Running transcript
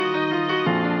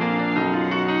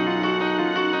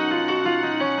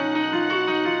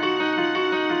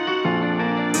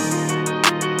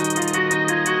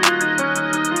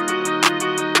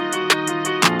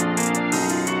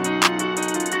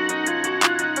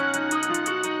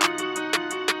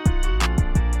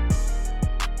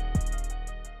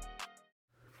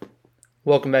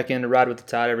Welcome back in to Ride with the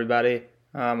Tide, everybody.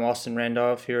 I'm Austin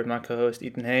Randolph here with my co-host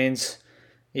Ethan Haines.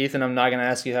 Ethan, I'm not going to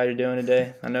ask you how you're doing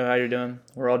today. I know how you're doing.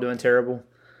 We're all doing terrible.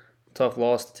 Tough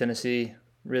loss to Tennessee.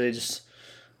 Really just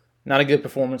not a good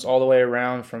performance all the way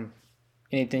around. From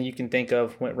anything you can think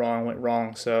of went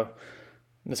wrong. So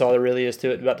that's all there really is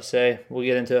to it. About to say. We'll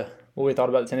get into what we thought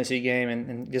about the Tennessee game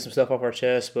and get some stuff off our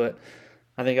chest, but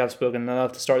I think I've spoken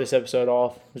enough to start this episode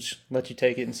off. Just let you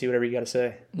take it and see whatever you got to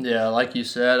say. Yeah, like you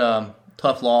said,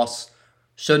 tough loss.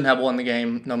 Shouldn't have won the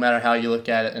game, no matter how you look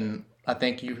at it. And I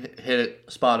think you hit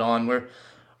it spot on.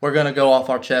 We're gonna go off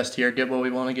our chest here, get what we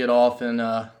want to get off, and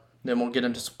then we'll get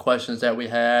into some questions that we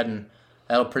had, and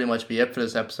that'll pretty much be it for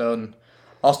this episode. And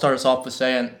I'll start us off with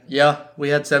saying, yeah, we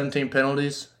had 17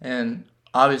 penalties, and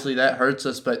obviously that hurts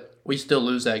us, but we still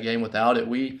lose that game without it.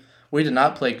 We did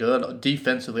not play good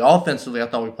defensively. Offensively, I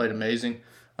thought we played amazing.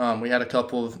 We had a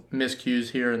couple of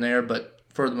miscues here and there, but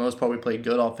for the most part, we played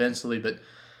good offensively. But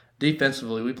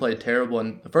defensively, we played terrible.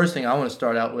 And the first thing I want to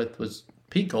start out with was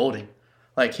Pete Golding.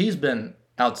 Like, he's been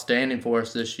outstanding for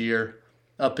us this year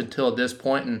up until this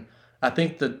point. And I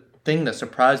think the thing that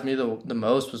surprised me the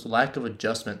most was the lack of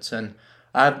adjustments. And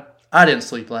I didn't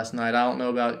sleep last night. I don't know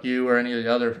about you or any of the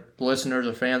other listeners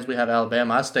or fans we have at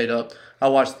Alabama. I stayed up. I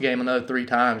watched the game another 3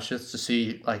 times just to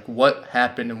see like what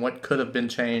happened and what could have been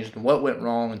changed and what went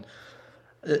wrong. And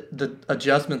the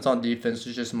adjustments on defense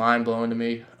is just mind blowing to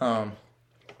me.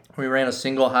 We ran a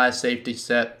single high safety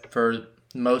set for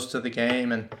most of the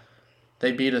game, and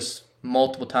they beat us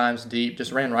multiple times deep.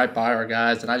 Just ran right by our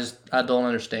guys, and I don't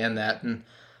understand that. And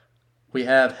we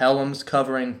have Helms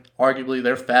covering arguably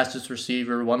their fastest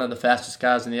receiver, one of the fastest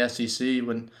guys in the SEC.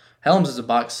 When Helms is a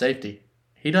box safety,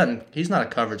 he's not a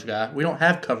coverage guy. We don't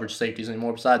have coverage safeties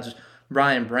anymore besides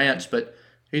Brian Branch, but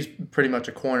he's pretty much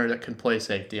a corner that can play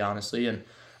safety, honestly. And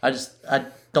I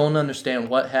don't understand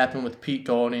what happened with Pete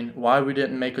Golding, why we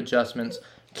didn't make adjustments,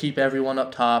 keep everyone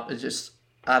up top. It's just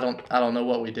I don't know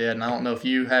what we did, and I don't know if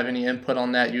you have any input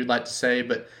on that you'd like to say,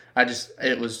 but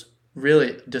it was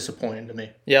really disappointing to me.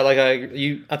 Yeah,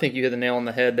 I think you hit the nail on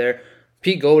the head there.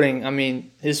 Pete Golding, I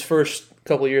mean, his first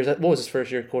couple of years, what was his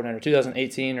first year coordinator?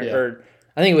 2018 or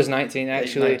I think it was 19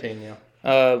 actually. 19,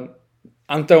 yeah.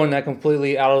 I'm throwing that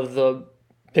completely out of the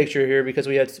picture here because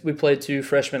we played 2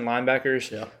 freshman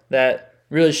linebackers that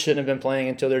really shouldn't have been playing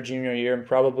until their junior year,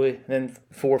 probably. And then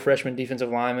 4 freshman defensive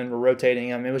linemen were rotating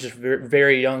them. It was just very,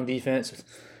 very young defense,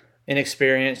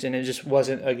 inexperienced, and it just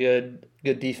wasn't a good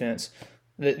defense.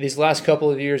 These last couple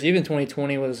of years, even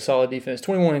 2020 was a solid defense.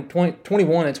 21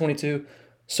 and 22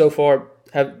 so far,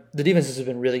 the defenses have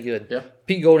been really good. Yeah.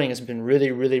 Pete Golding has been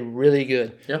really, really, really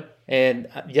good. Yeah. And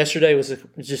yesterday was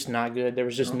just not good. There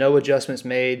was just no adjustments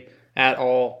made at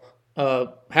all.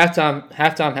 Halftime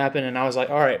happened, and I was like,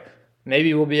 all right,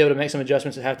 maybe we'll be able to make some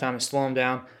adjustments at halftime and slow them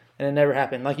down. And it never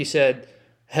happened. Like you said,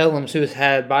 Helms, who has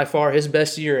had by far his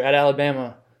best year at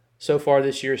Alabama so far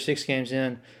this year, 6 games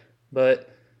in,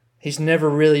 but he's never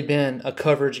really been a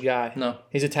coverage guy. No.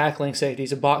 He's a tackling safety.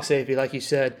 He's a box safety, like you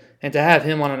said. And to have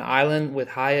him on an island with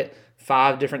Hyatt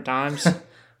 5 different times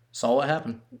Saw what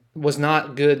happened. was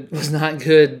not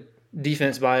good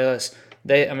defense by us.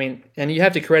 And you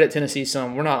have to credit Tennessee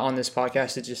some. We're not on this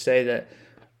podcast to just say that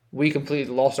we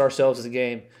completely lost ourselves as a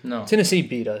game. No. Tennessee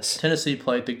beat us. Tennessee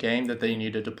played the game that they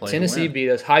needed to play. Tennessee beat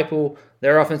us. Heupel,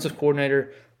 their offensive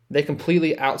coordinator, they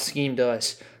completely out-schemed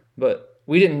us. But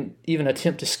we didn't even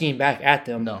attempt to scheme back at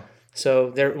them. No.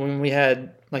 So when we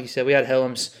had, like you said, we had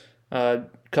Helms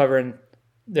covering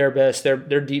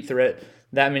their deep threat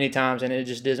that many times, and it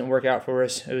just didn't work out for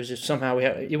us. It was just somehow we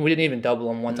didn't even double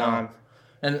them one time.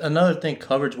 And another thing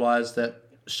coverage-wise that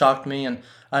shocked me, and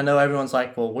I know everyone's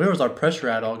like, well, where was our pressure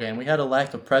at all game? We had a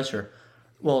lack of pressure.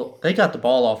 Well, they got the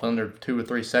ball off under 2 or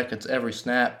 3 seconds every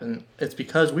snap, and it's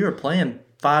because we were playing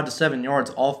 5 to 7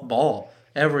 yards off ball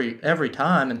every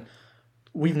time, and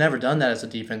we've never done that as a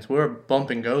defense. We're a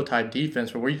bump and go type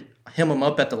defense where we hem them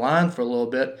up at the line for a little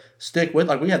bit,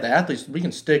 we have the athletes, we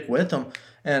can stick with them,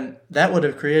 and that would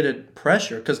have created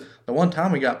pressure because the one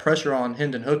time we got pressure on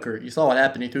Hendon Hooker, you saw what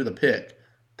happened. He threw the pick.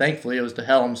 Thankfully, it was to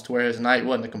Helms to where his night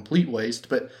wasn't a complete waste,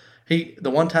 but the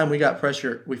one time we got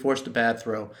pressure, we forced a bad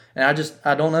throw. And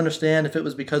I don't understand if it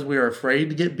was because we were afraid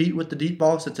to get beat with the deep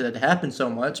ball since it had happened so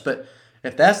much, but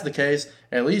if that's the case,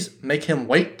 at least make him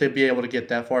wait to be able to get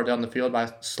that far down the field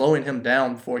by slowing him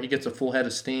down before he gets a full head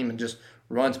of steam and just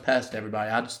runs past everybody.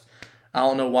 I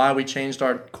don't know why we changed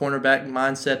our cornerback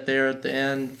mindset there at the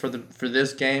end for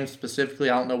this game specifically.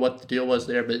 I don't know what the deal was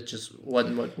there, but it just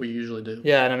wasn't what we usually do.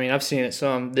 Yeah, and I mean I've seen it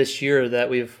some this year that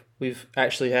we've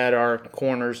actually had our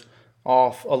corners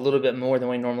off a little bit more than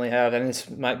we normally have, and this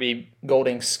might be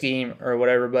Golding's scheme or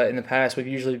whatever. But in the past, we've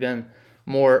usually been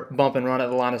more bump and run at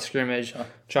the line of scrimmage,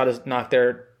 try to knock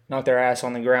their ass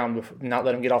on the ground, not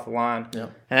let them get off the line. Yeah.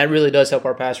 And that really does help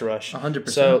our pass rush. 100%.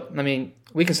 So, I mean,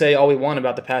 we can say all we want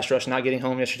about the pass rush not getting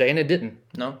home yesterday, and it didn't.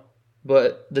 No.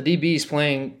 But the DBs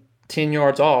playing 10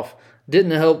 yards off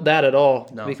didn't help that at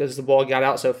all because the ball got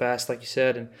out so fast, like you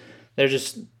said. And it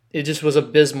just was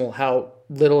abysmal how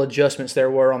little adjustments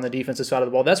there were on the defensive side of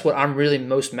the ball. That's what I'm really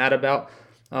most mad about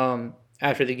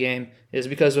after the game is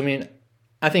because, I mean,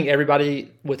 I think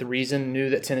everybody with reason knew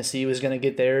that Tennessee was going to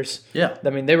get theirs. Yeah.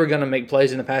 I mean, they were going to make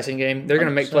plays in the passing game. They're going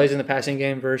to make plays in the passing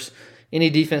game versus any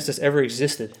defense that's ever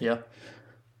existed. Yeah.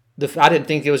 I didn't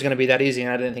think it was going to be that easy,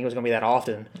 and I didn't think it was going to be that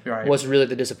often. Right. Was really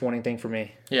the disappointing thing for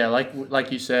me. Yeah,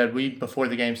 like you said, we before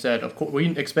the game said, of course,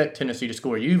 we expect Tennessee to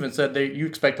score. You even said you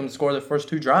expect them to score the first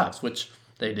 2 drives, which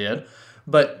they did.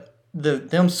 But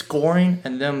them scoring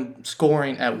and them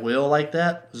scoring at will like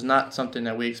that was not something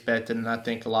that we expected, and I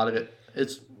think a lot of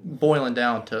it's boiling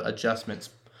down to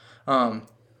adjustments.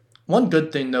 One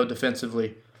good thing, though,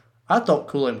 defensively, I thought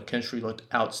Kool-Aid McKinstry looked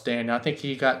outstanding. I think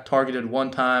he got targeted one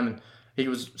time, and he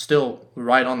was still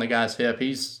right on the guy's hip.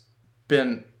 He's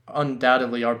been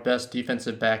undoubtedly our best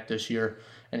defensive back this year,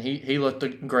 and he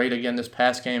looked great again this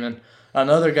past game. And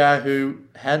another guy who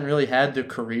hadn't really had the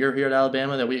career here at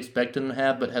Alabama that we expected him to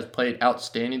have, but has played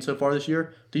outstanding so far this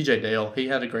year, DJ Dale. He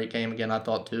had a great game again, I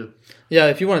thought, too. Yeah,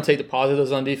 if you want to take the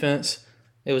positives on defense,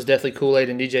 it was definitely Kool-Aid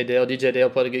and DJ Dale. DJ Dale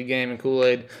played a good game, and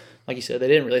Kool-Aid, like you said, they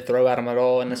didn't really throw at him at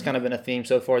all, and it's kind of been a theme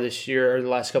so far this year, or the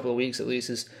last couple of weeks at least,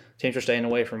 is teams are staying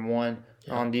away from one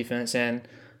on defense, and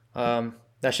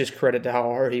that's just credit to how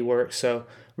hard he works. So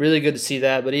really good to see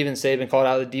that. But even Saban called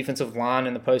out the defensive line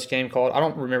in the post-game call. I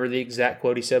don't remember the exact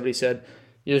quote he said, but he said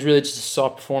it was really just a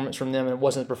soft performance from them, and it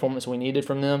wasn't the performance we needed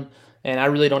from them. And I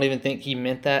really don't even think he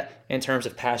meant that in terms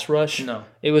of pass rush. No.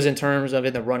 It was in terms of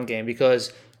in the run game,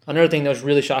 because another thing that was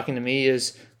really shocking to me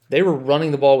is they were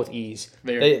running the ball with ease.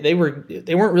 They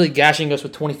weren't really gashing us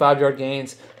with 25-yard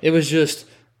gains. It was just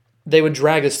they would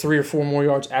drag us 3 or 4 more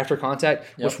yards after contact,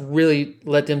 which really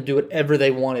let them do whatever they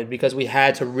wanted because we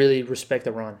had to really respect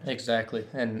the run. Exactly.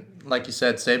 And like you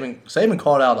said, Saban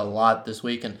called out a lot this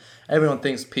week, and everyone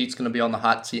thinks Pete's going to be on the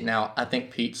hot seat now. I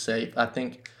think Pete's safe. I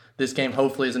think this game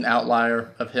hopefully is an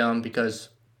outlier of him because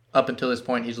up until this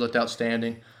point he's looked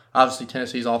outstanding. Obviously,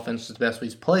 Tennessee's offense is the best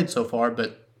he's played so far,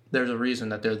 but there's a reason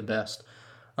that they're the best.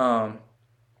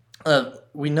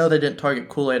 We know they didn't target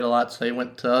Kool-Aid a lot, so they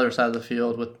went to the other side of the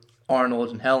field with Arnold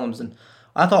and Helms. And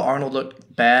I thought Arnold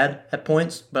looked bad at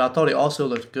points, but I thought he also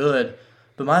looked good.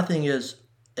 But my thing is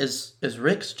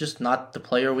Rick's just not the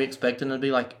player we expect him to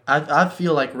be? Like, I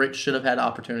feel like Rick should have had an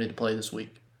opportunity to play this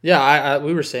week. Yeah,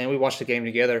 we were saying, we watched the game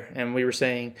together, and we were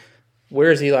saying,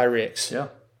 where's Eli Ricks? Yeah.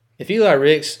 If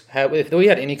we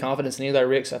had any confidence in Eli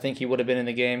Ricks, I think he would have been in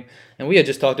the game. And we had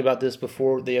just talked about this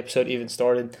before the episode even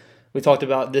started. We talked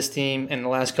about this team and the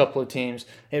last couple of teams.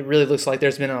 It really looks like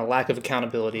there's been a lack of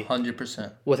accountability.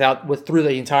 100%. Through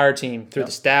the entire team, through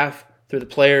the staff, through the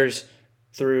players,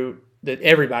 through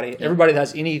everybody. Yep. Everybody that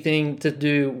has anything to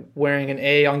do wearing an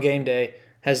A on game day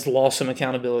has lost some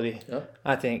accountability. Yep.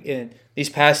 I think. In these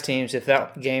past teams, if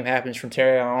that game happens from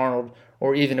Terry Arnold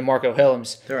or even to Marco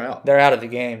Helms, they're out. They're out of the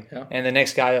game. Yep. And the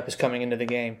next guy up is coming into the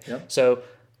game. Yep. So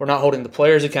we're not holding the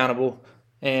players accountable,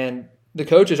 and the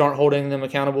coaches aren't holding them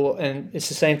accountable. And it's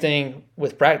the same thing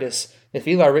with practice. If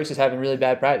Eli Ricks is having really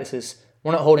bad practices,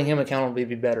 we're not holding him accountable to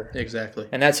be better. Exactly.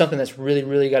 And that's something that's really,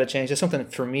 really got to change. That's something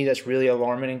for me that's really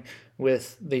alarming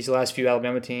with these last few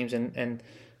Alabama teams, and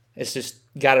it's just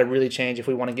got to really change if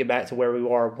we want to get back to where we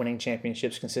are winning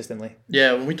championships consistently.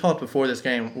 Yeah, when we talked before this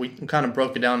game, we kind of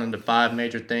broke it down into 5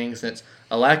 major things. It's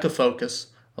a lack of focus,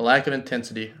 a lack of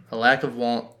intensity, a lack of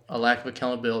want, a lack of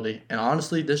accountability, and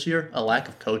honestly, this year, a lack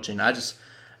of coaching.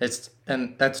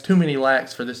 And that's too many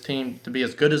lacks for this team to be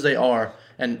as good as they are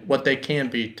and what they can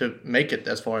be to make it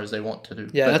as far as they want to do.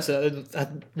 Yeah, that's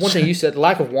one thing you said,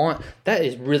 lack of want. That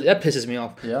pisses me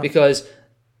off because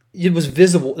it was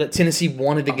visible that Tennessee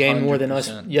wanted the game 100%. More than us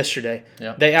yesterday.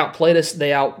 Yeah. They outplayed us.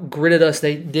 They outgritted us.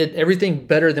 They did everything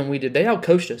better than we did. They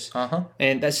outcoached us.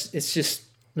 And it's just,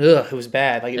 it was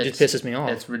bad. Like, it just pisses me off.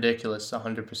 It's ridiculous,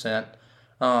 100%.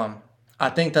 I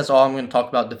think that's all I'm going to talk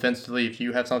about defensively. If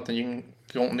you have something you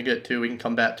want to get to, we can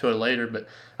come back to it later. But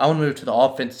I want to move to the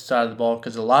offensive side of the ball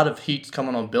because a lot of heat's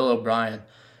coming on Bill O'Brien.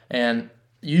 And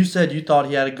you said you thought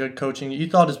he had a good coaching. You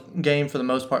thought his game for the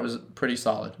most part was pretty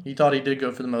solid. You thought he did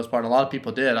go for the most part. A lot of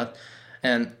people did.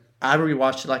 And I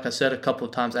rewatched it, like I said, a couple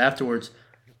of times afterwards.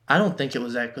 I don't think it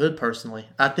was that good personally.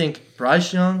 I think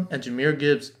Bryce Young and Jahmyr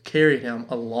Gibbs carried him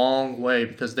a long way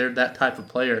because they're that type of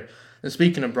player. And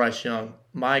speaking of Bryce Young,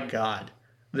 my God,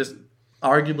 this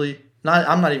arguably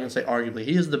I'm not even going to say arguably.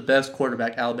 He is the best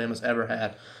quarterback Alabama's ever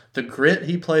had. The grit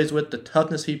he plays with, the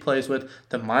toughness he plays with,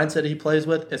 the mindset he plays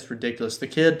with, it's ridiculous. The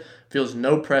kid feels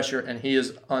no pressure, and he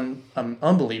is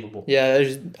unbelievable. Yeah,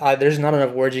 there's not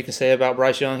enough words you can say about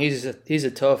Bryce Young. He's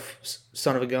a tough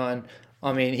son of a gun.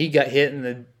 I mean, he got hit in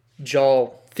the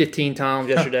jaw 15 times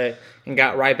yesterday and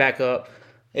got right back up.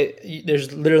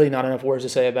 There's literally not enough words to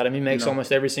say about him. He makes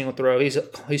almost every single throw.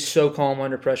 He's so calm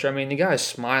under pressure. I mean, the guy's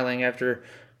smiling after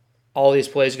all these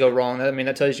plays go wrong. I mean,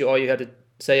 that tells you all you have to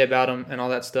say about him and all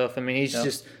that stuff. I mean, he's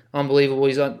just unbelievable.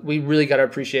 We really got to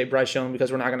appreciate Bryce Young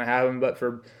because we're not going to have him but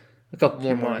for a couple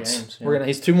more months. Games,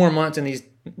 he's 2 more months and he's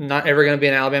not ever going to be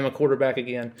an Alabama quarterback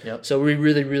again. Yep. So we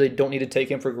really, really don't need to take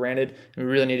him for granted, and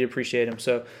we really need to appreciate him.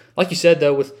 So, like you said,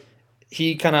 though,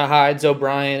 he kind of hides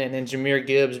O'Brien, and then Jahmyr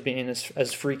Gibbs being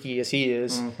as freaky as he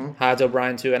is, hides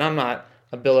O'Brien too. And I'm not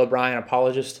a Bill O'Brien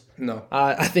apologist. No.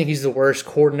 I think he's the worst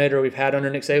coordinator we've had under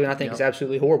Nick Saban. I think he's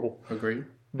absolutely horrible. Agreed.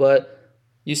 But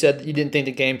you said you didn't think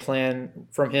the game plan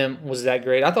from him was that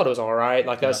great. I thought it was all right.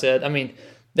 Like I said, I mean,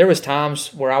 there was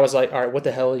times where I was like, all right, what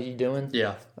the hell are you doing?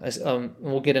 Yeah.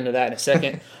 We'll get into that in a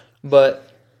second. But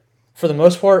for the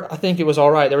most part, I think it was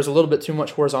all right. There was a little bit too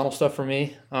much horizontal stuff for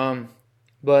me.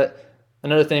 But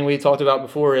another thing we talked about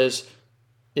before is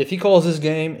if he calls this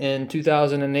game in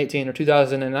 2018 or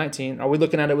 2019, are we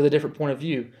looking at it with a different point of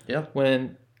view? Yeah.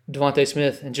 When Devontae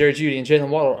Smith and Jerry Jeudy and Jalen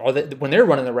Waddle, when they're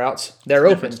running the routes, they're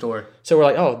open. Different story. So we're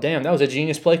like, oh, damn, that was a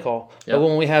genius play call. Yep. But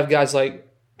when we have guys like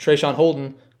Trayshawn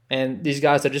Holden and these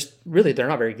guys that just really, they're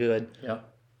not very good. Yeah.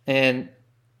 And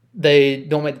they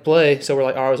don't make the play, so we're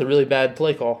like, oh, it was a really bad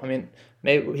play call. I mean,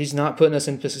 maybe he's not putting us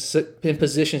in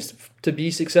positions to be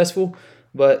successful,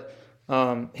 but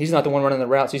he's not the one running the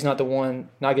routes. He's not the one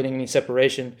not getting any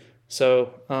separation.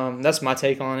 So that's my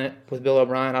take on it with Bill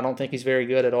O'Brien. I don't think he's very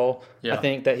good at all. Yeah. I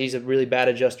think that he's a really bad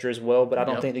adjuster as well, but I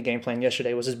don't think the game plan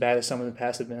yesterday was as bad as some of the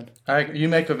past have been. You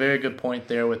make a very good point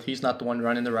there with he's not the one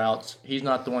running the routes. He's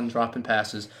not the one dropping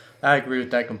passes. I agree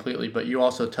with that completely, but you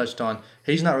also touched on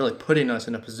he's not really putting us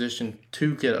in a position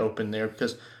to get open there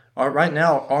because right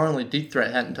now our only deep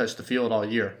threat hadn't touched the field all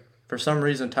year. For some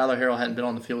reason, Tyler Harrell hadn't been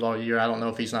on the field all year. I don't know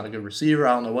if he's not a good receiver.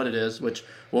 I don't know what it is, which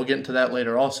we'll get into that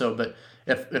later also, but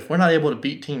if we're not able to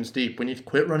beat teams deep, we need to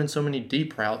quit running so many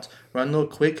deep routes, run little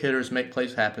quick hitters, make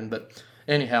plays happen. But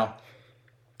anyhow,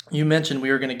 you mentioned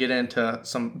we were going to get into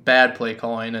some bad play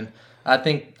calling, and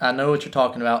I know what you're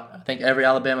talking about. I think every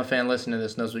Alabama fan listening to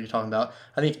this knows what you're talking about.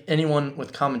 I think anyone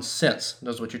with common sense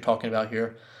knows what you're talking about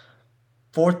here.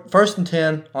 First and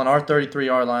 10 on our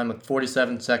 33-yard line with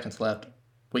 47 seconds left.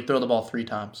 We throw the ball 3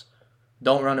 times.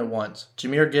 Don't run it once.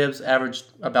 Jahmyr Gibbs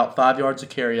averaged about 5 yards a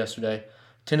carry yesterday.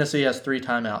 Tennessee has 3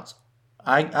 timeouts.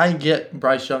 I get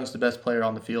Bryce Young's the best player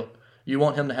on the field. You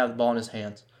want him to have the ball in his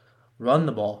hands. Run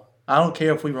the ball. I don't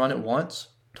care if we run it once,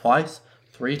 twice,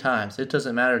 3 times. It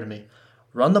doesn't matter to me.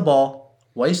 Run the ball,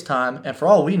 waste time, and for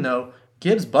all we know,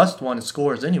 Gibbs busts one and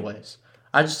scores anyways.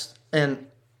 I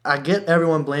get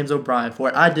everyone blames O'Brien for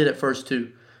it. I did it first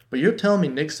too. But you're telling me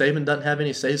Nick Saban doesn't have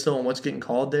any say-so on what's getting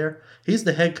called there? He's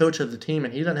the head coach of the team,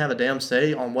 and he doesn't have a damn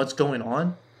say on what's going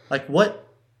on? Like, what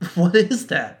is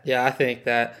that? Yeah, I think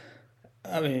that,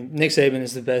 Nick Saban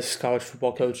is the best college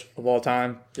football coach of all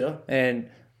time. Yeah. And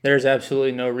there's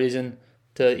absolutely no reason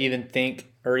to even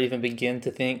think or even begin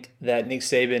to think that Nick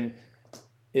Saban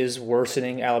is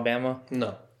worsening Alabama.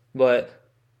 No. But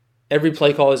every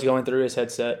play call is going through his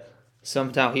headset.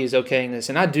 Somehow he is okaying this.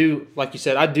 And I do, like you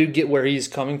said, I do get where he's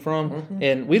coming from. Mm-hmm.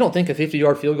 And we don't think a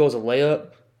 50-yard field goal is a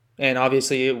layup. And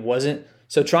obviously it wasn't.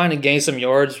 So trying to gain some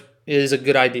yards is a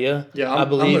good idea. Yeah, I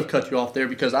believe. I'm going to cut you off there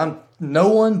because no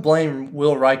one blamed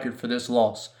Will Reichard for this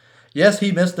loss. Yes,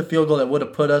 he missed the field goal that would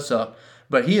have put us up,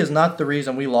 but he is not the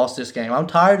reason we lost this game. I'm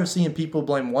tired of seeing people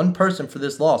blame one person for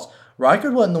this loss.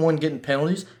 Reichard wasn't the one getting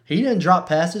penalties. He didn't drop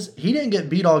passes. He didn't get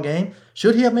beat all game.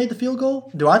 Should he have made the field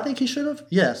goal? Do I think he should have?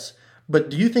 Yes. But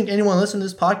do you think anyone listening to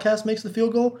this podcast makes the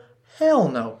field goal? Hell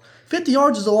no. 50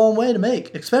 yards is a long way to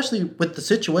make, especially with the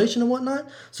situation and whatnot.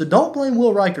 So don't blame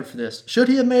Will Reichard for this. Should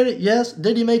he have made it? Yes.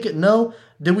 Did he make it? No.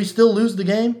 Did we still lose the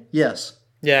game? Yes.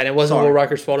 Yeah, and it wasn't Will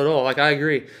Reichard's fault at all. Like, I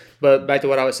agree. But back to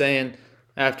what I was saying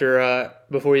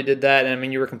before you did that,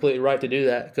 and you were completely right to do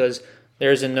that because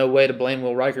there's in no way to blame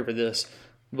Will Reichard for this.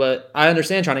 But I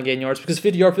understand trying to gain yards because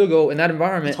 50-yard field goal in that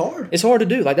environment, it's hard to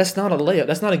do. Like, that's not a layup.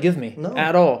 That's not a give me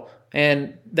at all.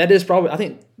 And that is probably, I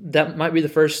think that might be the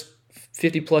first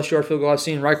 50-plus yard field goal I've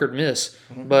seen Reichard miss.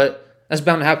 Mm-hmm. But that's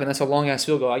bound to happen. That's a long-ass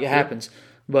field goal. Like, it happens.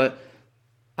 But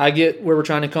I get where we're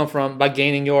trying to come from by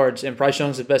gaining yards, and Bryce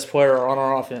Young's the best player on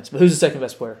our offense. But who's the second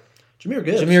best player? Jahmyr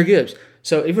Gibbs. Jahmyr Gibbs.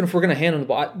 So even if we're going to hand them the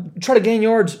ball, try to gain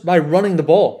yards by running the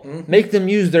ball. Make them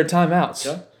use their timeouts.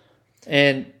 Yeah.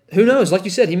 And who knows? Like you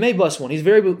said, he may bust one. He's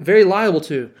very, very liable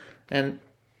to. And,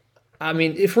 I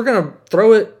mean, if we're going to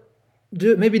throw it,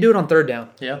 maybe do it on third down.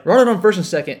 Yeah. Run it on first and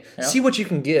second. Yeah. See what you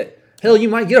can get. Hell, you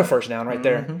might get a first down right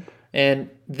there. And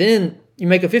then you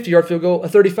make a 50-yard field goal, a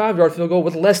 35-yard field goal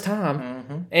with less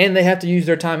time, and they have to use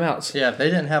their timeouts. Yeah, if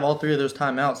they didn't have all three of those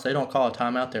timeouts, they don't call a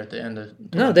timeout there at the end of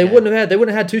the No, they wouldn't have had. They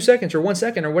wouldn't have had 2 seconds or 1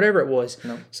 second or whatever it was.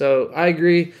 No. So I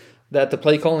agree that the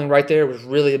play calling right there was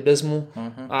really abysmal.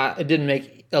 It didn't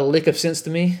make a lick of sense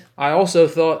to me. I also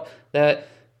thought that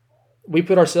we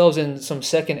put ourselves in some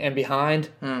second and behind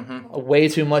way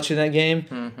too much in that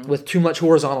game with too much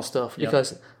horizontal stuff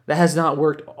because that has not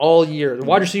worked all year. The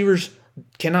wide receivers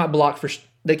cannot block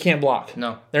they can't block.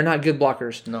 No. They're not good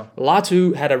blockers. No.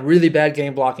 Latu had a really bad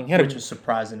game blocking. Which was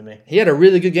surprising to me. He had a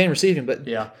really good game receiving, but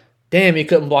Yeah. damn, he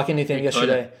couldn't block anything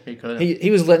yesterday. He couldn't.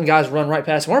 He was letting guys run right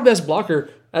past him. Our best blocker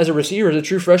as a receiver is a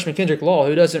true freshman, Kendrick Law,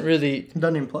 who doesn't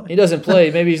even play. He doesn't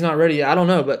play. Maybe he's not ready yet. I don't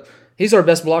know, but he's our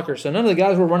best blocker. So none of the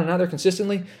guys we're running out there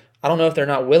consistently, I don't know if they're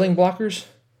not willing blockers.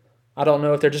 I don't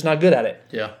know if they're just not good at it.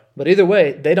 Yeah. But either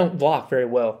way, they don't block very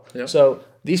well. Yep. So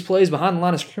these plays behind the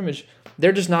line of scrimmage,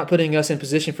 they're just not putting us in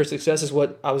position for success is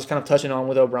what I was kind of touching on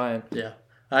with O'Brien. Yeah,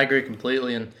 I agree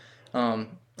completely. And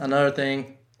another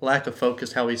thing, lack of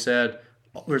focus, how he said,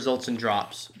 results in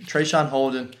drops. Trayshawn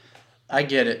Holden, I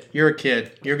get it. You're a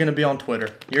kid. You're going to be on Twitter.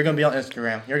 You're going to be on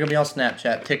Instagram. You're going to be on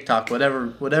Snapchat, TikTok,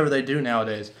 whatever they do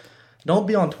nowadays. Don't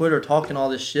be on Twitter talking all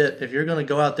this shit. If you're going to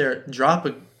go out there, drop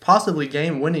a possibly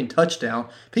game-winning touchdown.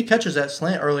 If he catches that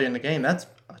slant early in the game, that's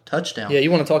a touchdown. Yeah,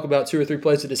 you want to talk about 2 or 3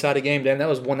 plays to decide a game, Dan. That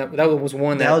was one. That was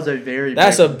one. That was a very.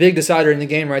 That's a big decider in the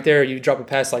game right there. You drop a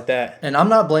pass like that. And I'm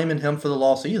not blaming him for the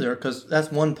loss either, because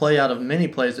that's one play out of many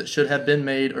plays that should have been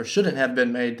made or shouldn't have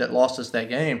been made that lost us that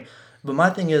game. But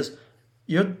my thing is,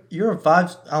 you're a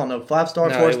 5-star, 4-star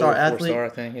athlete 4-star, I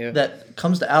think, yeah. that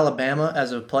comes to Alabama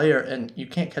as a player and you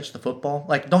can't catch the football.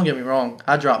 Like, don't get me wrong,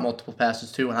 I dropped multiple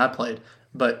passes too when I played,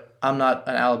 but I'm not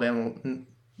an Alabama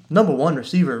number one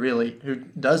receiver really who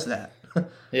does that.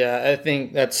 Yeah, I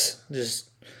think that's just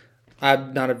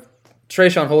I'm not a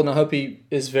Trayshawn Holden. I hope he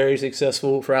is very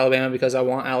successful for Alabama because I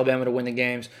want Alabama to win the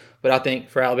games. But I think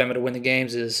for Alabama to win the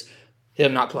games is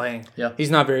him not playing. Yeah,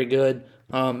 he's not very good.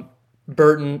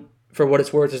 Burton, for what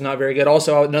it's worth, is not very good.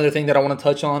 Also, another thing that I want to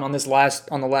touch on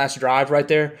the last drive right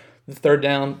there, the third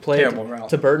down play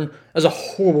to Burton. That was a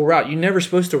horrible route. You're never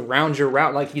supposed to round your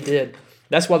route like he did.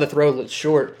 That's why the throw looked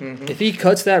short. If he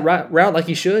cuts that route like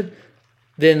he should,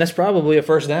 then that's probably a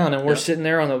first down, and we're sitting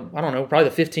there on probably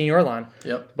the 15-yard line.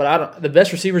 Yep. But the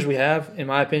best receivers we have, in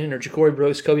my opinion, are Ja'Cory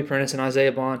Brooks, Kobe Prentice, and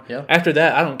Isaiah Bond. Yep. After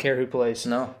that, I don't care who plays.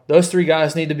 No. Those 3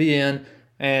 guys need to be in,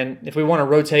 and if we want to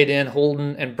rotate in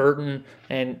Holden and Burton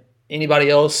and anybody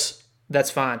else, that's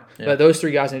fine. Yeah. But those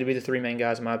 3 guys need to be the 3 main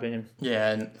guys, in my opinion.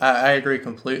 Yeah, and I agree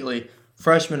completely.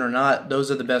 Freshmen or not,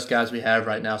 those are the best guys we have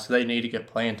right now, so they need to get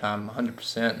playing time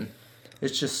 100%. And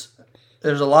it's just,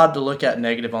 there's a lot to look at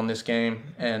negative on this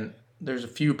game, and there's a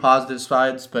few positive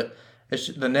sides, but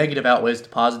the negative outweighs the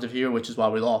positive here, which is why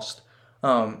we lost.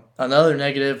 Another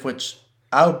negative, which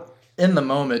in the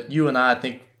moment, you and I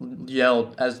think,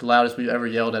 yelled as loud as we've ever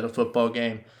yelled at a football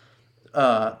game,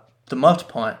 the muffed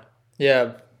punt.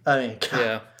 Yeah. I mean,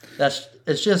 God,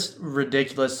 it's just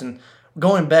ridiculous. And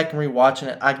going back and rewatching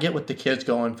it, I get what the kid's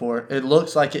going for. It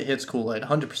looks like it hits Kool-Aid,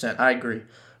 100%. I agree.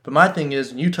 But my thing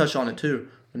is, and you touch on it too,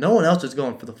 no one else is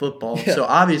going for the football. Yeah. So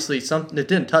obviously something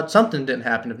didn't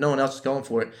happen if no one else is going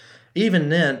for it. Even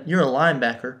then, you're a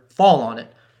linebacker, fall on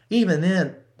it. Even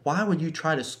then, why would you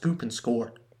try to scoop and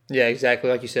score? Yeah, exactly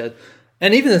like you said.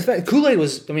 And even the fact Kool-Aid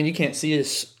was, I mean, you can't see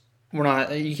us.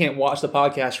 You can't watch the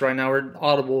podcast right now. We're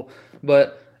audible,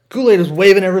 but Kool-Aid was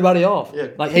waving everybody off. Yeah,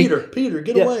 like, Peter,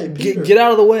 get away. Peter. Get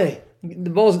out of the way. The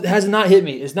ball has not hit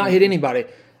me. It's not hit anybody.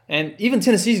 And even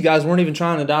Tennessee's guys weren't even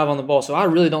trying to dive on the ball. So I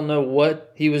really don't know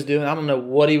what he was doing. I don't know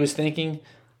what he was thinking.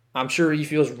 I'm sure he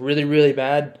feels really, really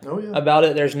bad about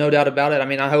it. There's no doubt about it. I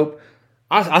mean,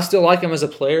 I still like him as a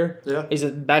player. Yeah. He's a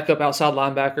backup outside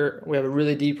linebacker. We have a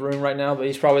really deep room right now, but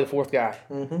he's probably the 4th guy.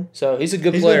 Mm-hmm. So he's a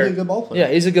good player. He's a good ball player.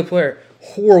 Yeah, he's a good player.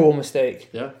 Horrible mistake.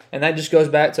 Yeah. And that just goes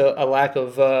back to a lack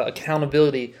of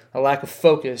accountability, a lack of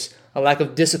focus, a lack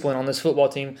of discipline on this football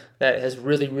team that has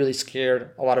really, really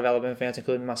scared a lot of Alabama fans,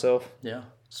 including myself. Yeah.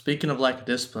 Speaking of lack of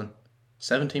discipline,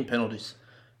 17 penalties.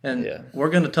 And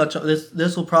we're going to touch on this.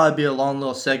 This will probably be a long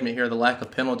little segment here, the lack of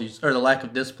penalties, or the lack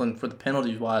of discipline for the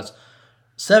penalties-wise.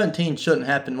 17 shouldn't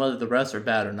happen whether the refs are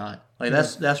bad or not. Like,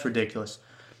 that's ridiculous.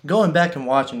 Going back and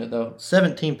watching it, though,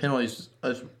 17 penalties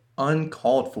is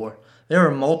uncalled for. there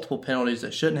were multiple penalties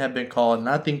that shouldn't have been called, and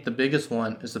I think the biggest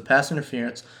one is the pass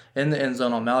interference in the end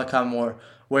zone on Malachi Moore,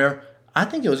 where I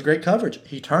think it was great coverage.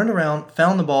 He turned around,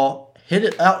 found the ball, hit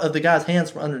it out of the guy's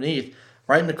hands from underneath,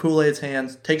 right into Kool-Aid's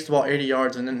hands, takes the ball 80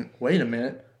 yards, and then, wait a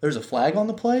minute, there's a flag on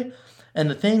the play? And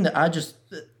the thing that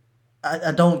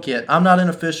I don't get, I'm not an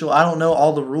official, I don't know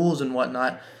all the rules and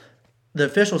whatnot. The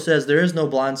official says there is no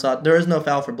foul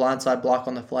for blindside block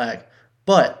on the flag,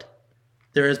 but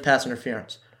there is pass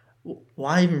interference.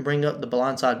 Why even bring up the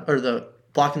blindside or the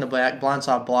blocking the back,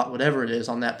 blindside block, whatever it is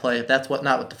on that play if that's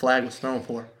not what the flag was thrown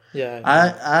for?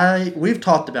 Yeah, We've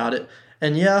talked about it,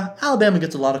 and yeah, Alabama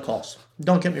gets a lot of calls.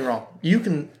 Don't get me wrong. You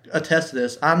can attest to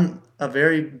this. I'm a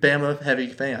very Bama heavy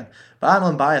fan, but I'm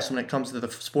unbiased when it comes to the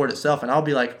sport itself, and I'll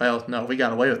be like, well, no, we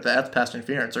got away with that. That's pass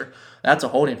interference, or that's a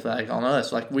holding flag on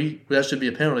us. Like that should be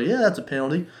a penalty. Yeah, that's a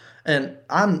penalty, and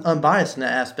I'm unbiased in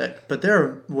that aspect. But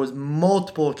there was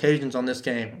multiple occasions on this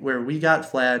game where we got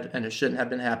flagged and it shouldn't have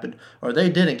been happened, or they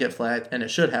didn't get flagged and it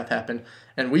should have happened,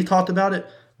 and we talked about it.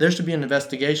 There should be an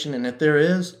investigation, and if there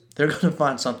is, they're going to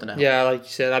find something out. Yeah, like you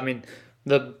said, I mean,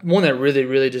 the one that really,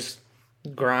 really just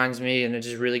grinds me and it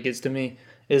just really gets to me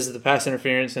is the pass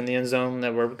interference in the end zone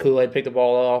where Kool-Aid picked the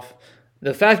ball off.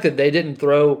 The fact that they didn't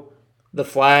throw the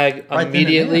flag right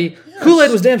immediately. Yes.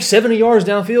 Kool-Aid was damn 70 yards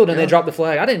downfield and they dropped the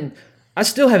flag. I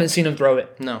still haven't seen them throw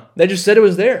it. No. They just said it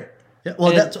was there. Yeah,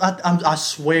 well, I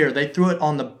swear they threw it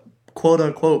on the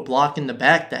quote-unquote block in the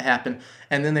back that happened,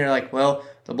 and then they're like, well,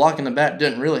 the block in the back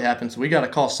didn't really happen, so we got to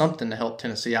call something to help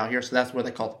Tennessee out here, so that's where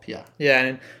they called the PI. Yeah,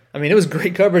 and I mean, it was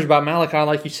great coverage by Malachi,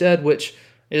 like you said, which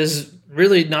is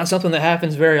really not something that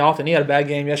happens very often. He had a bad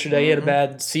game yesterday. Mm-hmm. He had a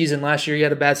bad season last year. He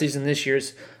had a bad season this year.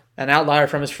 It's an outlier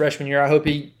from his freshman year. I hope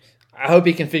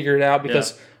he can figure it out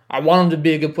because I want him to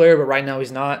be a good player, but right now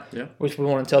he's not. Yeah. Which we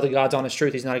want to tell the God's honest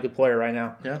truth. He's not a good player right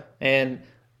now. Yeah. And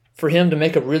for him to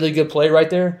make a really good play right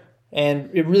there, and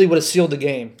it really would have sealed the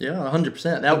game. Yeah,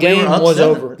 100%. The game was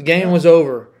over. The game was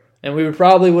over. And we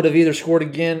probably would have either scored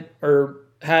again or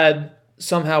had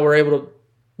somehow we're able to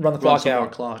run the clock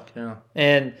out. Yeah.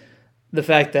 And the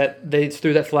fact that they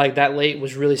threw that flag that late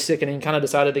was really sickening, kind of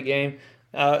decided the game.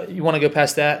 You want to go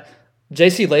past that.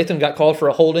 J.C. Latham got called for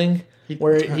a holding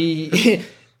where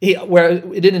where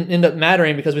it didn't end up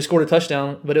mattering because we scored a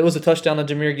touchdown, but it was a touchdown on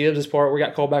Jahmyr Gibbs' part. We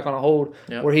got called back on a hold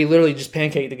where he literally just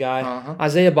pancaked the guy. Uh-huh.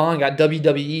 Isaiah Bond got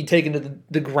WWE taken to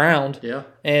the ground,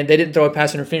 and they didn't throw a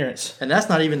pass interference. And that's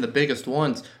not even the biggest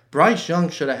ones. Bryce Young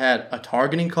should have had a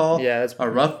targeting call, that's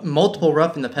multiple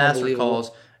roughing the passer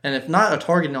calls, and if not a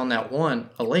targeting on that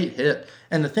one, a late hit.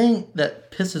 And the thing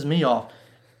that pisses me off,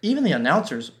 even the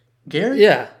announcers, Gary,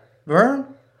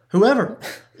 Vern, whoever,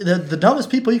 the dumbest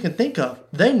people you can think of,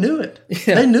 they knew it.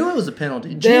 Yeah. They knew it was a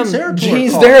penalty. Gene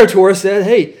Zerator said,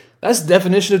 hey, that's the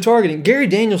definition of targeting. Gary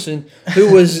Danielson,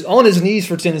 who was on his knees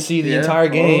for Tennessee the entire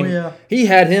game, he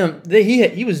had him.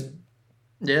 He was.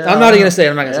 Yeah, I'm not even gonna say it.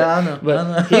 I'm not gonna say it. I know.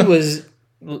 But he was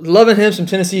loving him some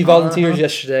Tennessee Volunteers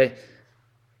yesterday.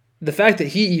 The fact that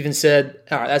he even said,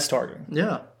 "All right, that's targeting."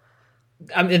 Yeah.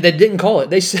 I mean, they didn't call it.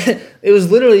 They said it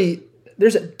was literally.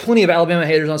 There's plenty of Alabama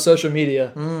haters on social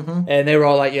media, and they were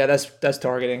all like, "Yeah, that's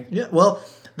targeting." Yeah. Well,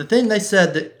 the thing they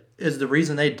said that is the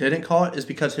reason they didn't call it is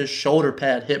because his shoulder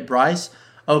pad hit Bryce.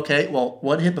 Okay. Well,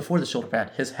 what hit before the shoulder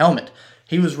pad? His helmet.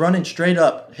 He was running straight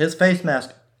up. His face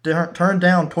mask turned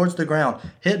down towards the ground,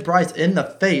 hit Bryce in the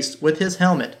face with his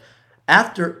helmet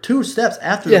after 2 steps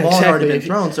after the ball had already been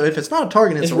thrown. So if it's not a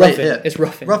target, it's a late hit. It's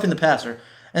roughing the passer.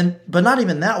 But not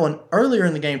even that one. Earlier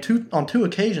in the game, on two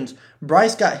occasions,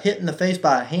 Bryce got hit in the face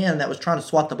by a hand that was trying to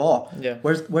swat the ball. Yeah.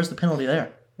 Where's the penalty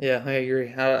there? Yeah, I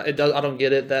agree. I don't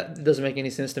get it. That doesn't make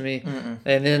any sense to me. Mm-mm.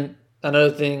 And then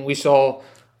another thing we saw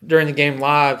during the game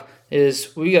live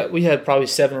is we had probably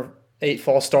 7 or 8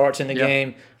 false starts in the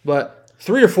game, but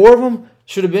 3 or 4 of them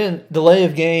should have been delay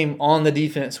of game on the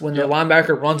defense when the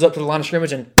linebacker runs up to the line of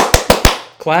scrimmage and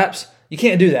claps. You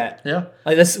can't do that. Yeah,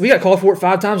 like we got called for it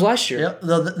 5 times last year. Yeah,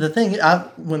 the thing, I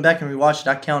went back and rewatched it.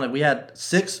 I counted. We had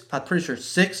 6. I'm pretty sure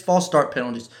 6 false start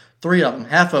penalties. 3 of them,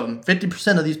 half of them,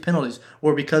 50% of these penalties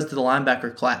were because the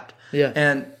linebacker clapped. Yeah,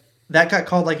 and that got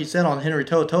called, like you said, on Henry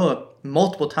To'oTo'o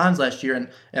multiple times last year. And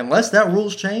unless that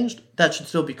rule's changed, that should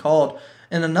still be called.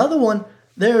 And another one.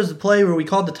 There's a play where we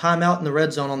called the timeout in the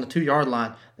red zone on the 2-yard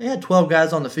line. They had 12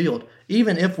 guys on the field.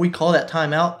 Even if we call that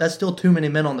timeout, that's still too many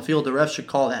men on the field. The refs should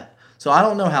call that. So I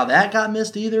don't know how that got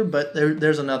missed either, but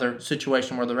there's another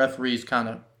situation where the referees kind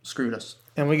of screwed us.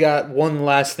 And we got one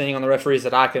last thing on the referees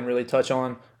that I can really touch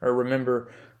on or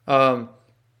remember.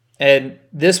 And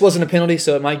this wasn't a penalty,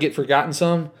 so it might get forgotten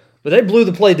some. But they blew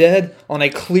the play dead on a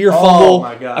clear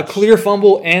my gosh. a clear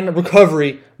fumble and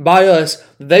recovery by us.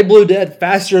 They blew dead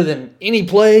faster than any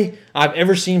play I've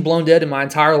ever seen blown dead in my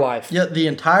entire life. Yeah, the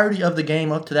entirety of the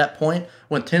game up to that point,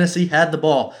 when Tennessee had the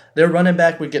ball, their running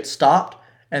back would get stopped,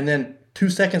 and then 2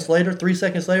 seconds later, 3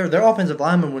 seconds later, their offensive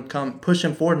lineman would come push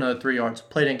him forward another 3 yards.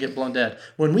 Play didn't get blown dead.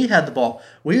 When we had the ball,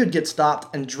 we would get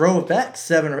stopped and drove back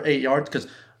 7 or 8 yards because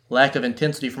lack of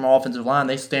intensity from our offensive line.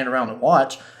 They stand around and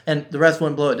watch, and the rest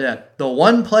wouldn't blow it dead. The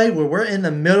one play where we're in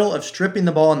the middle of stripping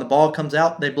the ball and the ball comes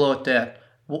out, they blow it dead.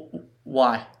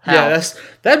 Why? How? Yeah,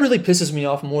 that really pisses me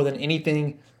off more than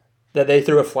anything that they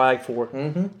threw a flag for.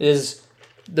 Is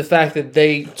the fact that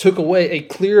they took away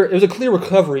it was a clear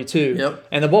recovery too. Yep.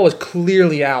 And the ball was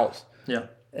clearly out. Yeah.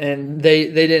 And they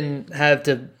didn't have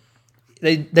to.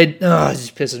 It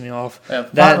just pisses me off.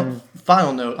 Yeah,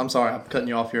 final note. I'm sorry, I'm cutting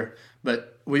you off here,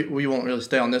 but we won't really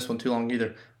stay on this one too long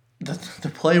either.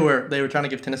 The play where they were trying to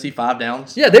give Tennessee 5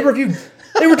 downs. Yeah, they were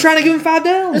trying to give him 5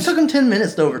 downs. It took them 10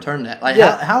 minutes to overturn that. Like,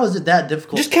 how is it that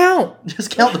difficult? Just count. Just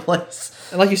count the plays.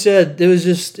 And like you said, it was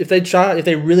just if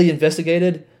they really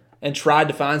investigated and tried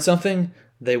to find something,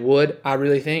 they would. I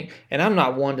really think. And I'm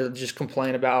not one to just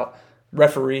complain about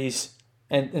referees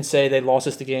and say they lost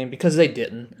us the game because they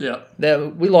didn't. Yeah.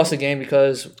 We lost the game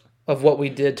because of what we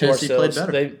did to Tennessee ourselves.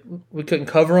 Played better. We couldn't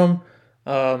cover them.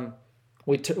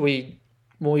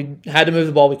 When we had to move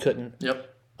the ball, we couldn't. Yep.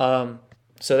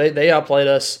 So they outplayed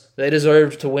us. They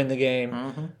deserved to win the game.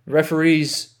 Mm-hmm.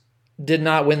 Referees did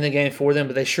not win the game for them,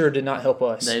 but they sure did not help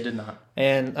us. They did not.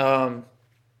 And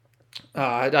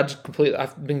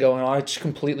I've been going on. I just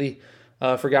completely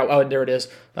forgot. Oh, there it is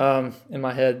in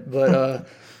my head. But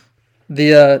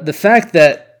the fact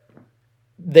that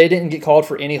they didn't get called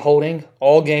for any holding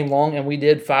all game long, and we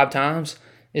did 5 times,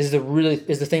 is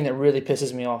the thing that really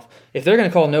pisses me off. If they're going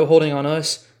to call no holding on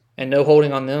us and no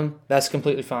holding on them, that's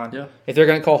completely fine. Yeah. If they're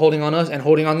going to call holding on us and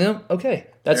holding on them, okay,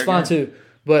 that's fine too.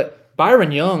 But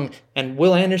Byron Young and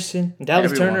Will Anderson and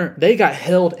Dallas Turner, they got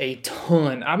held a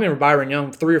ton. I remember Byron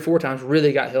Young 3 or 4 times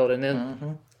really got held. And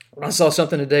then I saw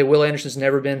something today. Will Anderson's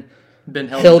never been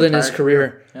held in his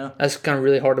career. Yeah. That's kind of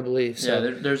really hard to believe. So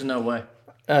yeah, there's no way.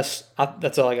 That's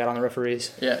all I got on the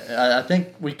referees. Yeah, I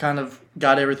think we kind of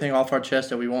got everything off our chest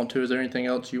that we want to. Is there anything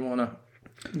else you want to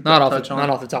Not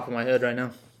off the top of my head right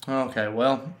now. Okay,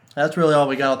 well, that's really all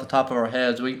we got off the top of our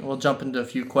heads. We'll jump into a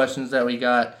few questions that we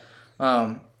got.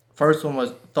 First one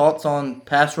was thoughts on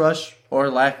pass rush or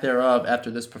lack thereof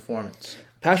after this performance.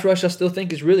 Pass rush I still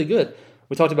think is really good.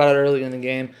 We talked about it earlier in the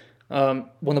game.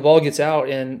 When the ball gets out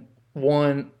in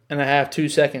 1.5, 2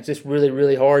 seconds, it's really,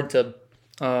 really hard to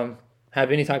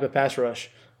have any type of pass rush.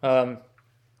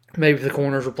 Maybe if the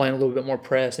corners were playing a little bit more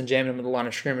press and jamming them in the line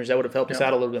of scrimmage, that would have helped us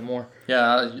out a little bit more.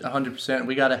 Yeah, 100%.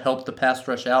 We got to help the pass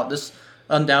rush out. This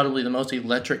undoubtedly the most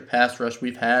electric pass rush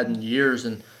we've had in years,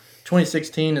 and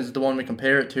 2016 is the one we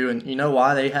compare it to. And you know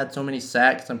why they had so many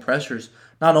sacks and pressures?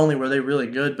 Not only were they really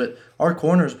good, but our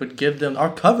corners would give them,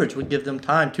 our coverage would give them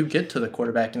time to get to the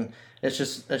quarterback, and that's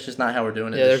just not how we're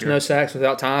doing it. Yeah, there's no sacks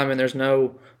without time, and there's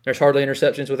hardly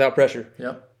interceptions without pressure.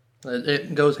 Yep,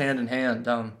 it goes hand in hand.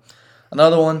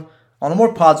 Another one, on a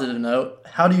more positive note,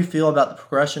 how do you feel about the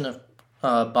progression of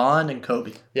Bond and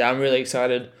Kobe? Yeah, I'm really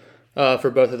excited for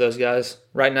both of those guys.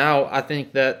 Right now, I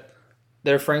think that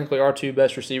they're frankly our 2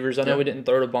 best receivers. I know we didn't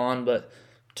throw to Bond, but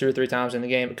 2 or 3 times in the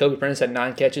game. But Kobe Prentice had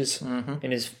 9 catches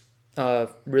in his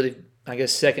really, I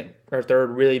guess, second or third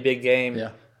really big game.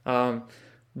 Yeah.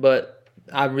 But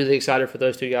I'm really excited for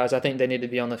those 2 guys. I think they need to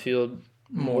be on the field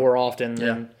more often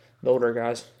than the older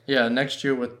guys. Yeah, next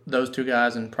year with those 2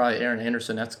 guys and probably Aaron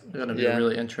Anderson, that's going to be a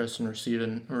really interesting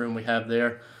receiving room we have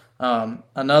there.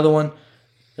 Another one,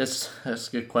 that's a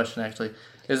good question actually.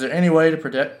 Is there any way to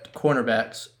protect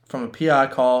cornerbacks from a PI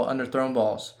call under thrown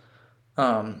balls?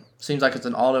 Seems like it's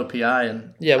an auto PI.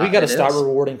 And we got to stop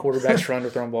rewarding quarterbacks for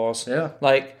underthrown balls. Yeah.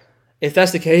 Like, if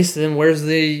that's the case, then where's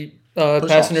the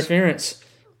pass interference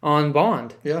on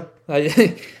Bond? Yeah.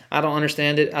 I don't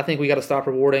understand it. I think we got to stop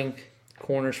rewarding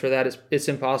corners for that. It's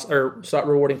impossible, or stop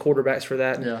rewarding quarterbacks for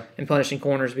that and punishing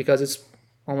corners, because it's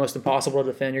almost impossible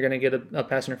to defend. You're going to get a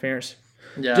pass interference.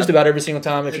 Yeah. Just about every single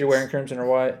time if you're wearing crimson or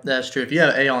white. That's true. If you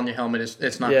have A on your helmet,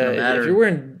 it's not going to matter. If you're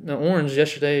wearing the orange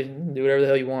yesterday, you can do whatever the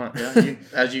hell you want. Yeah,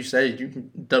 as you say, you can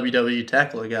WWE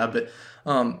tackle a guy. But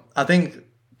I think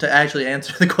to actually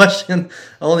answer the question,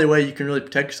 the only way you can really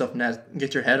protect yourself from that is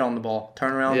get your head on the ball.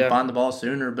 Turn around and find the ball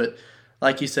sooner. But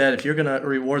like you said, if you're going to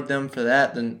reward them for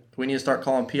that, then we need to start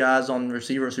calling PIs on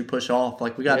receivers who push off.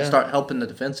 Like, we got to start helping the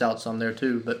defense out some there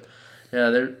too. But,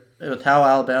 with how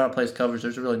Alabama plays coverage,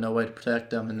 there's really no way to protect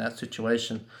them in that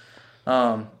situation.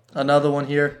 Another one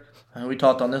here, we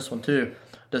talked on this one too.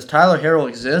 does Tyler Harrell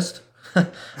exist?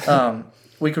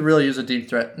 We could really use a deep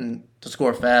threat to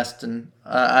score fast, and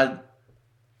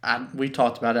we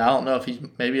talked about it. I don't know if he's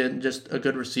maybe just a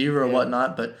good receiver or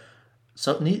whatnot, but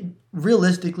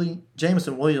realistically,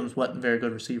 Jameson Williams wasn't a very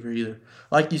good receiver either.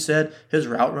 Like you said, his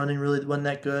route running really wasn't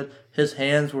that good. His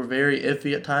hands were very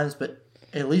iffy at times, but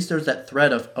at least there's that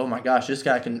threat of, oh my gosh, this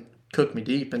guy can cook me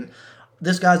deep. And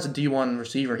this guy's a D1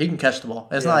 receiver. He can catch the ball.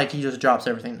 It's not like he just drops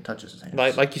everything that touches his hands.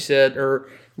 Like you said, or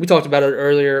we talked about it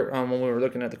earlier when we were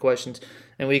looking at the questions,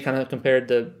 and we kind of compared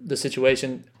the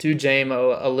situation to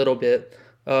Jamo a little bit.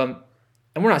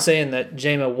 And we're not saying that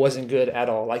Jamo wasn't good at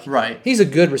all. Like, he's a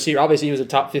good receiver. Obviously, he was a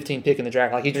top 15 pick in the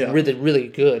draft. Like, he's really, really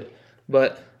good.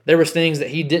 But there was things that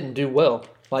he didn't do well.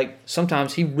 Like,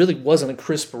 sometimes he really wasn't a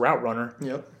crisp route runner.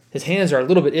 Yep. His hands are a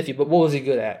little bit iffy, but what was he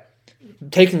good at?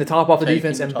 Taking the top off the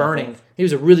defense and burning. He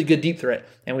was a really good deep threat,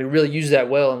 and we really use that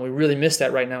well, and we really miss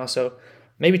that right now. So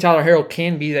maybe Tyler Harrell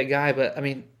can be that guy, but, I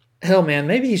mean, hell, man,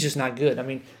 maybe he's just not good. I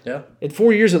mean, in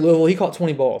 4 years at Louisville, he caught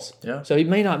 20 balls. Yeah. So he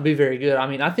may not be very good. I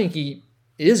mean, I think he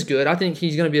is good. I think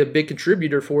he's going to be a big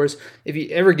contributor for us if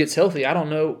he ever gets healthy. I don't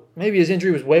know. Maybe his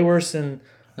injury was way worse than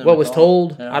what was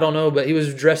told. Yeah. I don't know, but he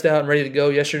was dressed out and ready to go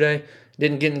yesterday.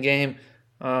 Didn't get in the game.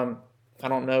 I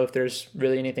don't know if there's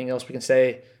really anything else we can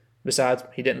say besides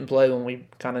he didn't play when we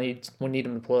kind of need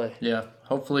him to play. Yeah.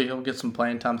 Hopefully he'll get some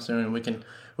playing time soon, and we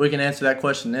can answer that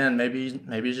question then. Maybe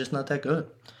he's just not that good.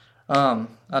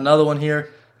 Another one here.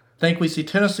 Think we see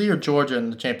Tennessee or Georgia in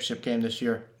the championship game this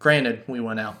year? Granted, we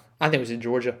went out. I think we see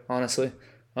Georgia, honestly.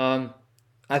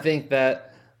 I think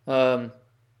that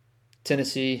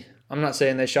Tennessee, I'm not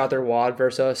saying they shot their wad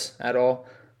versus us at all,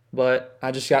 but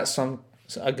I just got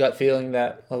a gut feeling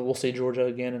that we'll see Georgia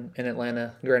again in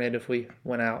Atlanta, granted if we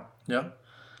went out. Yeah.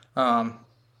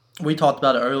 We talked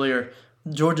about it earlier.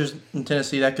 Georgia's in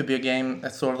Tennessee, that could be a game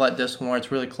that's sort of like this one where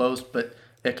it's really close, but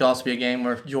it could also be a game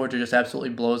where Georgia just absolutely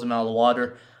blows them out of the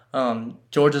water.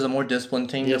 Georgia's a more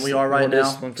disciplined team than we are right now.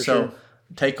 So sure.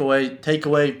 Take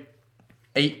away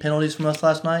 8 penalties from us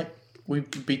last night. We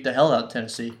beat the hell out of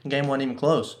Tennessee. The game wasn't even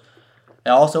close. It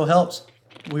also helps.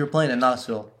 We were playing in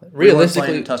Knoxville.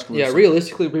 Realistically, in Tuscaloosa.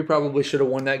 Realistically, we probably should have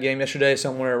won that game yesterday,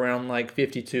 somewhere around like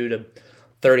 52-31.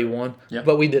 Yep.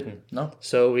 But we didn't. No.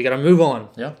 So we got to move on.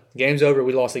 Yeah. Game's over.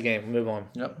 We lost the game. Move on.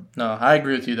 Yep. No, I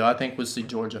agree with you though. I think we'll see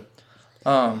Georgia.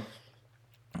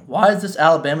 Why is this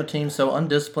Alabama team so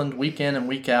undisciplined week in and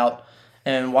week out?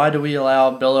 And why do we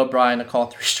allow Bill O'Brien to call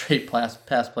 3 straight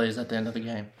pass plays at the end of the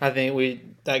game? I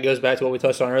think that goes back to what we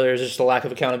touched on earlier. Is just a lack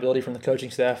of accountability from the coaching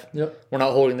staff. Yep. We're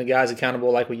not holding the guys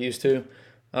accountable like we used to.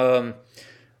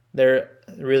 They're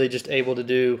really just able to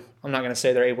do – I'm not going to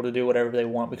say they're able to do whatever they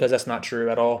want because that's not true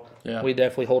at all. Yeah. We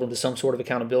definitely hold them to some sort of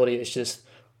accountability. It's just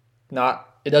not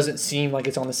 – it doesn't seem like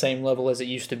it's on the same level as it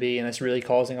used to be, and it's really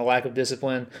causing a lack of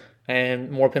discipline and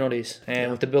more penalties.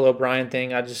 And with the Bill O'Brien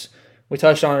thing, we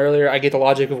touched on it earlier. I get the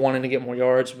logic of wanting to get more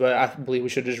yards, but I believe we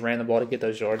should have just ran the ball to get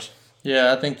those yards.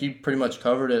 Yeah, I think you pretty much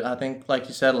covered it. I think, like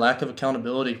you said, lack of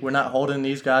accountability. We're not holding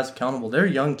these guys accountable. They're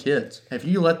young kids. If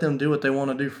you let them do what they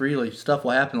want to do freely, stuff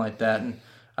will happen like that. And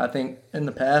I think in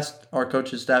the past, our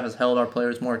coaching staff has held our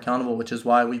players more accountable, which is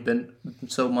why we've been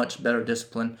so much better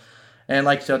disciplined. And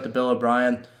like you said, to Bill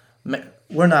O'Brien,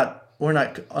 we're not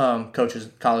coaches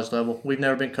at college level. We've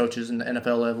never been coaches in the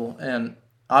NFL level, and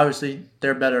obviously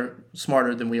they're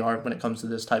smarter than we are when it comes to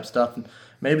this type of stuff. And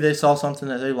maybe they saw something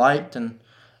that they liked, and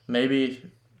maybe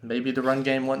the run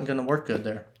game wasn't going to work good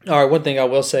there. All right, one thing I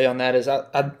will say on that is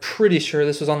I'm pretty sure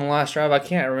this was on the last drive. I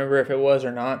can't remember if it was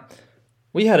or not.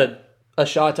 We had a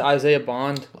shot to Isaiah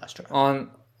Bond on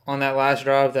that last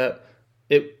drive that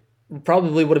it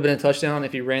probably would have been a touchdown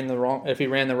if he ran the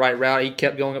right route. He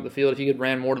kept going up the field. If he had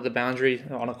ran more to the boundary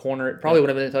on a corner, it probably would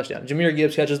have been a touchdown. Jahmyr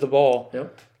Gibbs catches the ball.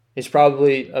 Yep. It's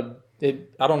probably I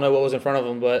don't know what was in front of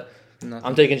him, but Nothing.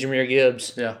 I'm taking Jahmyr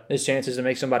Gibbs. Yeah. His chances to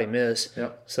make somebody miss.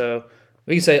 Yep. So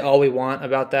we can say all we want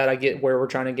about that. I get where we're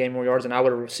trying to gain more yards, and I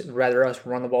would have rather us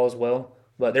run the ball as well.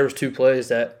 But there was 2 plays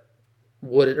that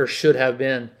would or should have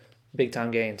been big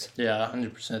time gains. Yeah,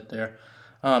 100% there.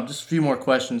 Just a few more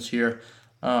questions here.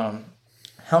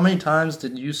 How many times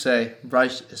did you say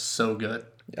Bryce is so good?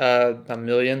 A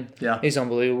million. Yeah. He's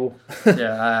unbelievable.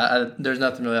 Yeah, there's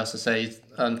nothing really else to say. He's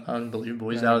unbelievable.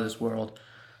 He's out of this world.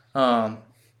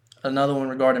 Another one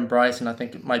regarding Bryce, and I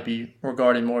think it might be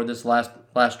regarding more of this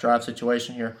last drive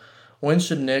situation here. When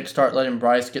should Nick start letting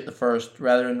Bryce get the first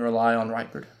rather than rely on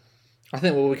Reichard? I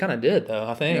think we kind of did, though.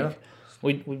 I think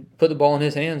we put the ball in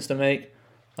his hands to make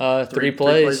 3 plays. 3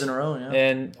 plays in a row, yeah.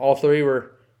 And all 3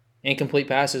 were incomplete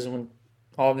passes when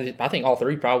I think all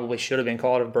 3 probably should have been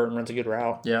called if Burton runs a good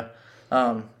route. Yeah.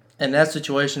 in that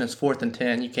situation, it's 4th and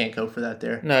 10. You can't go for that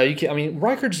there. No, you can't. I mean,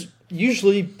 Riker's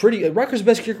usually Riker's the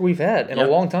best kicker we've had in a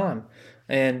long time.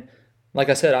 And like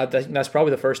I said, I think that's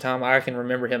probably the first time I can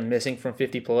remember him missing from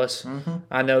 50 plus. Mm-hmm.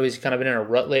 I know he's kind of been in a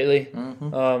rut lately,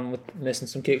 Mm-hmm. with missing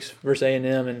some kicks versus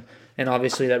A&M, and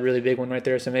obviously that really big one right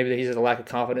there. So maybe he's at a lack of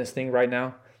confidence thing right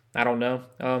now. I don't know.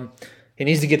 He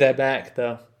needs to get that back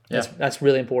though. That's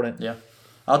really important. Yeah.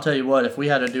 I'll tell you what, if we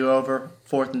had a do-over,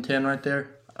 4th and 10 right there,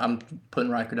 I'm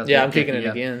putting Riker down. Yeah, I'm kicking it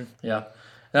again. Yeah.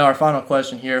 Now our final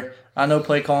question here. I know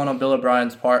play calling on Bill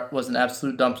O'Brien's part was an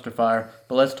absolute dumpster fire,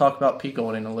 but let's talk about Pete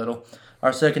Golding a little.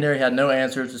 Our secondary had no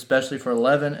answers, especially for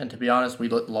 11, and to be honest, we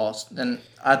looked lost. And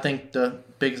I think the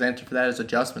biggest answer for that is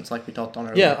adjustments, like we talked on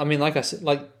earlier. Yeah, I mean, like I said,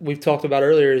 like we've talked about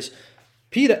earlier, is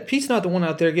Pete's not the one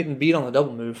out there getting beat on the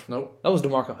double move. Nope. That was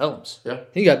DeMarco Helms. Yeah.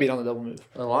 He got beat on the double move.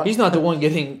 A lot. He's not the one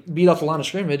getting beat off the line of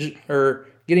scrimmage or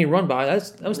getting run by.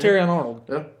 That was Terry Arnold.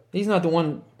 Yeah. He's not the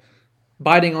one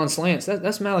biting on slants.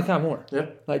 That's Malachi Moore. Yeah.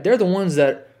 Like, they're the ones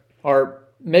that are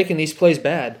making these plays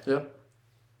bad. Yeah.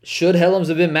 Should Helms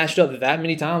have been matched up that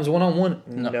many times one-on-one?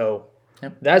 No.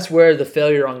 Yep. That's where the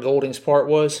failure on Golding's part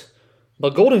was.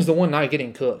 But Golding's the one not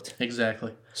getting cooked.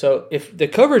 Exactly. So if the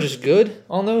coverage is good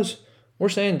on those, we're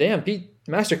saying, damn, Pete,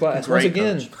 masterclass once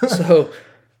again. So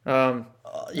I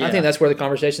think that's where the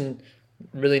conversation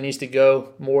really needs to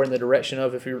go more in the direction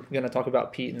of if you're going to talk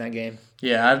about Pete in that game.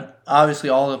 Yeah,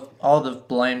 obviously all the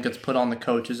blame gets put on the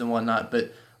coaches and whatnot,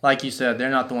 but like you said,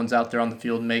 they're not the ones out there on the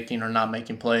field making or not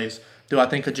making plays. Do I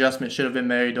think adjustments should have been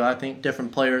made? Do I think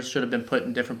different players should have been put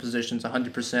in different positions?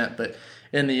 100%. But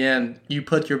in the end, you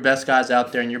put your best guys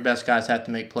out there, and your best guys have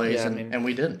to make plays, and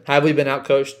we didn't. Have we been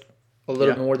outcoached a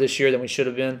little more this year than we should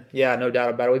have been? Yeah, no doubt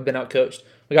about it. We've been outcoached.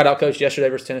 We got outcoached yesterday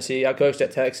versus Tennessee, outcoached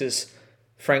at Texas,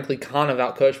 frankly kind of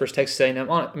outcoached versus Texas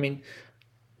A&M. I mean,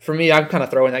 for me, I'm kind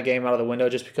of throwing that game out of the window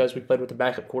just because we played with the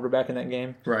backup quarterback in that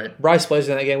game. Right. Bryce plays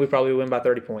in that game, we probably win by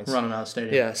 30 points. Running out of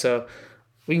stadium. Yeah, so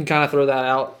we can kind of throw that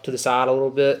out to the side a little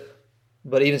bit.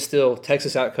 But even still,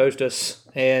 Texas outcoached us,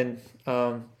 and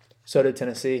so did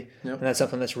Tennessee. Yep. And that's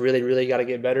something that's really, really got to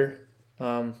get better.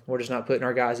 We're just not putting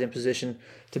our guys in position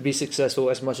to be successful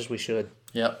as much as we should.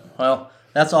 Yep. Well,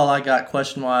 that's all I got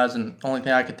question-wise, and the only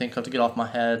thing I could think of to get off my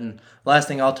head. And the last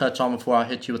thing I'll touch on before I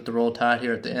hit you with the roll tide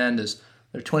here at the end is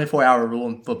the 24-hour rule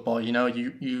in football. You know,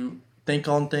 you think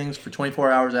on things for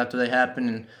 24 hours after they happen,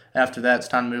 and after that, it's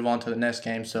time to move on to the next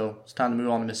game. So it's time to move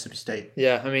on to Mississippi State.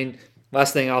 Yeah, I mean,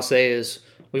 last thing I'll say is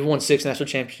we've won 6 national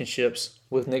championships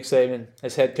with Nick Saban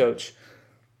as head coach.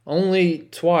 Only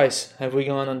twice have we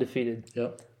gone undefeated.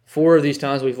 Yep. 4 of these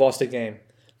times we've lost a game.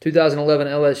 2011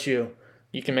 LSU,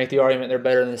 you can make the argument they're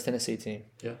better than this Tennessee team.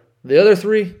 Yeah. The other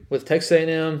 3, with Texas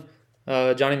A&M,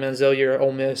 Johnny Manziel, your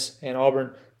Ole Miss, and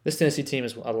Auburn, this Tennessee team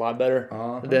is a lot better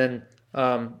than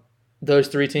those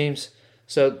 3 teams.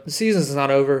 So the season's not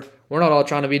over. We're not all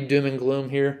trying to be doom and gloom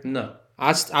here. No.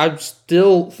 I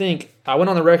still think I went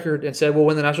on the record and said we'll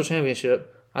win the national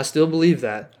championship. I still believe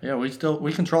that. Yeah, we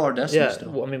control our destiny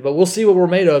still. Yeah, I mean, but we'll see what we're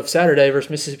made of Saturday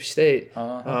versus Mississippi State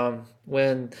Uh-huh.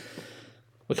 when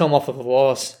we come off of a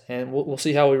loss, and we'll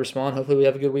see how we respond. Hopefully, we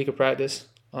have a good week of practice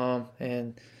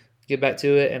and get back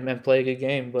to it and play a good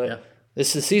game. But the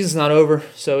season's not over,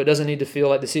 so it doesn't need to feel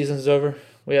like the season's over.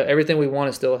 We have everything we want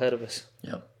is still ahead of us.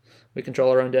 Yep. We control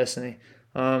our own destiny.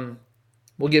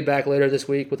 We'll get back later this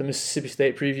week with the Mississippi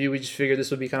State preview. We just figured this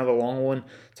would be kind of a long one,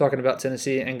 talking about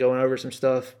Tennessee and going over some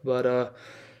stuff. But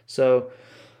so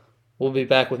we'll be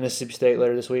back with Mississippi State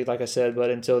later this week, like I said. But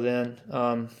until then,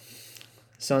 the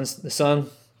sun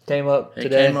came up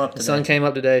today. The sun came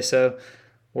up today, so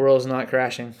world's not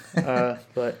crashing.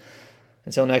 But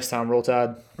until next time, roll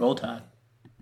tide. Roll tide.